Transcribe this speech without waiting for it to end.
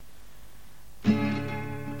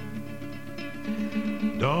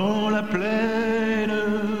dans la plaine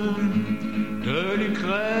de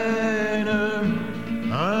l'Ukraine,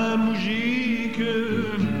 un moujik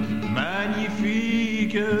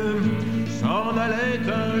magnifique s'en allait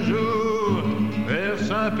un jour vers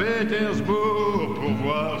Saint-Pétersbourg pour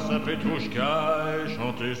voir sa Petrouchka et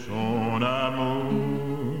chanter son amour.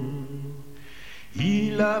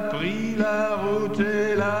 Il a pris la route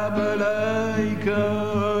et la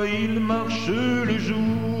balaïka, il marche le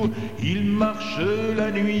jour, il marche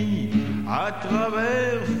la nuit, à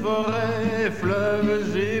travers forêts,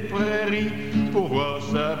 fleuves et prairies, pour voir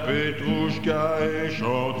sa Petrouchka et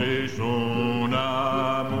chanter son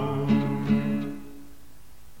amour.